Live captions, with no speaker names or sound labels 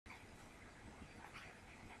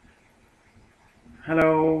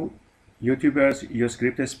Hello, YouTubers, your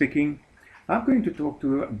scripter speaking. I'm going to talk to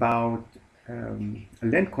you about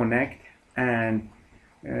Lendconnect and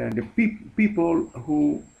the people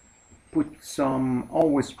who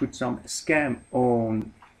always put some scam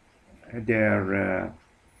on their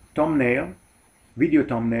thumbnail, video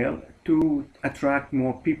thumbnail, to attract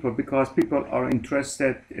more people, because people are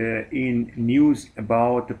interested in news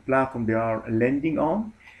about the platform they are lending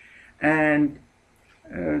on. And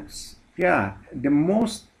yeah, the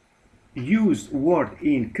most used word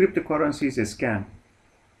in cryptocurrencies is scam.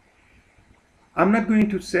 I'm not going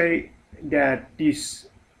to say that this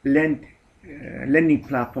lending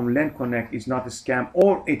platform Lendconnect is not a scam,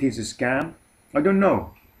 or it is a scam. I don't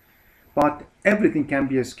know, but everything can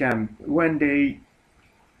be a scam. When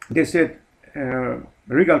they said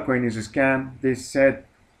Regal Coin is a scam, they said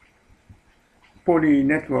Poly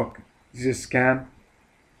Network is a scam.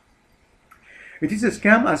 It is a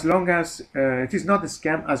scam as long as it is not a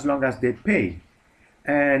scam as long as they pay.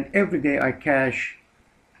 And every day I cash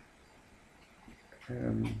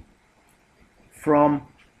from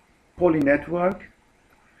Poly Network,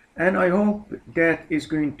 and I hope that is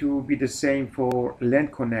going to be the same for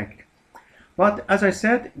Lendconnect. But as I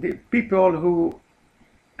said, the people who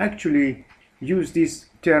actually use this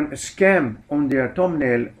term scam on their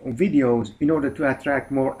thumbnail videos in order to attract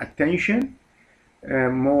more attention,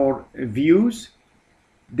 more views,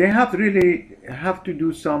 they really have to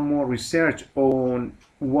do some more research on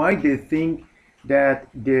why they think that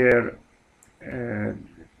they're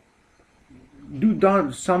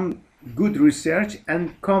do some good research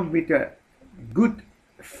and come with a good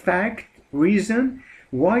fact reason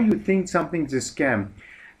why you think something is a scam.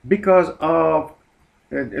 Because of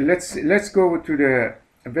let's go to the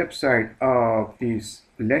website of this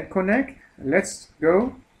Lendconnect. Let's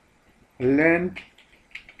go Lendconnect.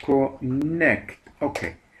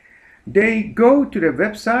 Okay, they go to the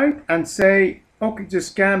website and say, okay, it's a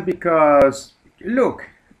scam because look,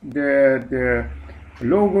 the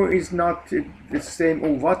logo is not the same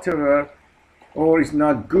or whatever, or is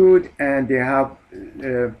not good, and they have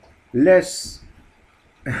less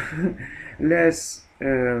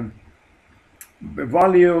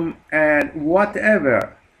volume and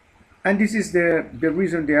whatever. And this is the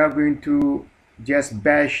reason they are going to just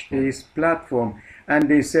bash this platform. And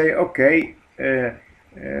they say, okay,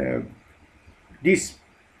 this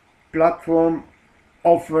platform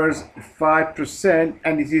offers 5%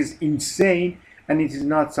 and it is insane and it is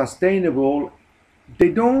not sustainable. They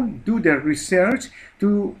don't do their research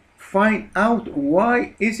to find out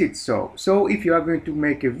why is it so. So if you are going to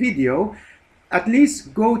make a video, at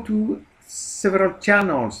least go to several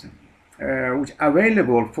channels which are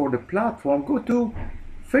available for the platform. Go to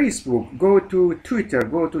Facebook, go to Twitter,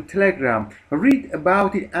 go to Telegram, read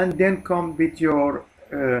about it, and then come with your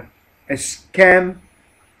a scam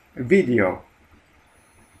video.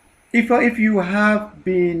 If you have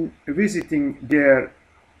been visiting their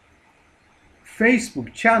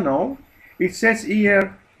Facebook channel, it says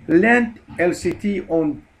here lend LCT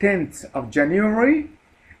on 10th of January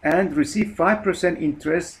and receive 5%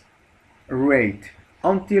 interest rate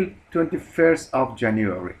until 21st of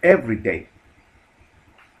January every day.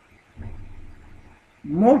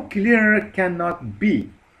 More clearer cannot be.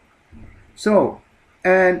 So,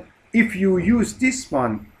 and if you use this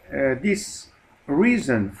one, this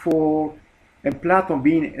reason for a platform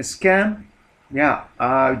being a scam, yeah,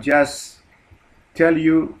 I just tell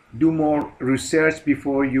you, do more research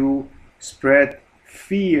before you spread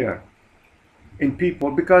fear in people,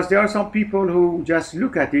 because there are some people who just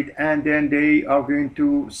look at it and then they are going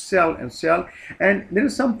to sell and sell. And there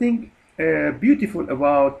is something beautiful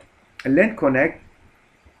about Lendconnect.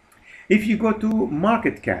 If you go to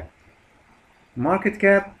market cap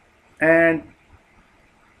and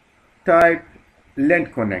type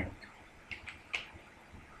Lendconnect,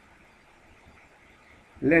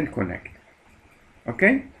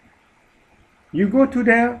 okay, you go to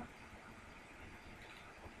their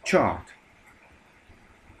chart.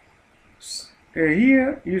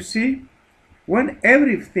 Here you see when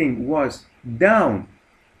everything was down,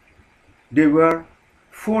 they were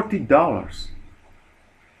 $40.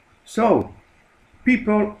 So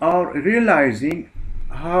people are realizing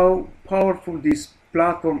how powerful this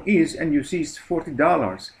platform is, and you see it's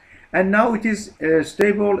 $40, and now it is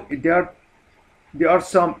stable. There are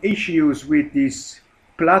some issues with this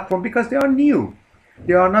platform because they are new.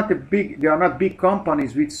 They are not big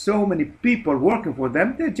companies with so many people working for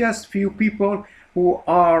them. They're just few people who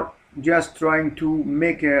are just trying to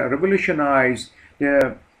revolutionize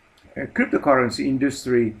the cryptocurrency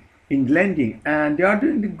industry in lending, and they are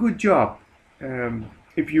doing a good job.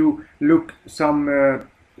 If you look some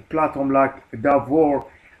platform like Davor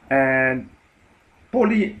and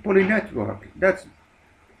Poly Network that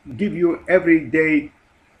give you everyday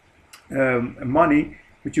money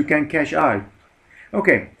which you can cash out.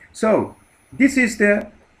 Okay, so this is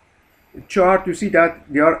the chart. You see that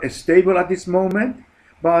they are stable at this moment,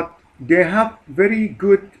 but they have very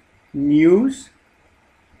good news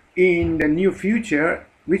in the near future,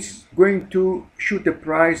 which is going to shoot the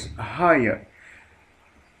price higher.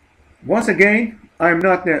 Once again, I'm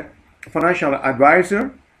not a financial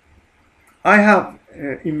advisor. I have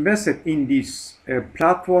invested in this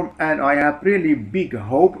platform, and I have really big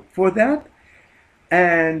hope for that.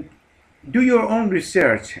 And do your own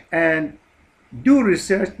research, and do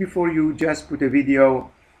research before you just put a video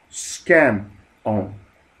scam on.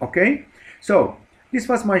 Okay, so this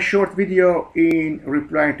was my short video in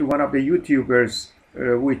replying to one of the YouTubers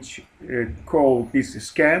which called this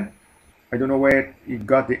scam. I don't know where he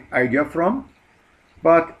got the idea from,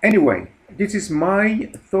 but anyway, this is my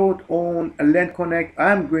thought on Lendconnect.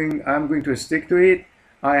 I'm going to stick to it.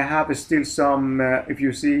 I have still some, if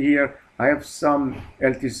you see here, I have some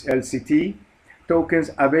LCT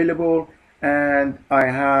tokens available, and I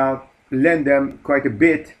have lent them quite a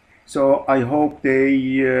bit. So I hope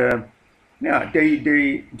they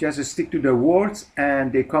they just stick to the words,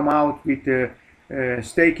 and they come out with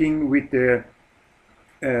staking with the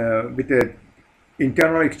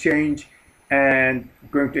internal exchange and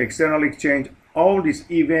going to external exchange. All these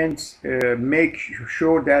events make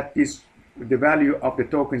sure that the value of the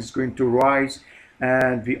tokens is going to rise,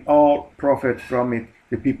 and we all profit from it,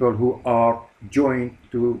 the people who are join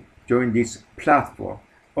this platform.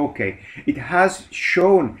 Okay, it has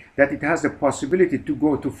shown that it has the possibility to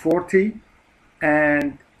go to 40,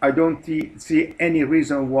 and I don't see any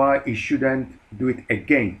reason why it shouldn't do it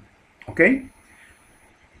again. Okay,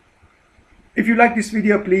 if you like this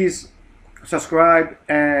video, please subscribe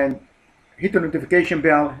and hit the notification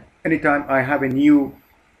bell. Anytime I have a new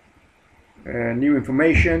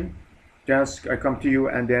information, just I come to you,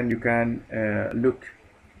 and then you can look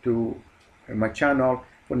to my channel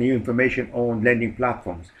for new information on lending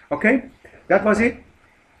platforms. Okay, that was it.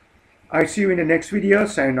 I see you in the next video.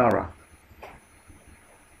 Sayonara.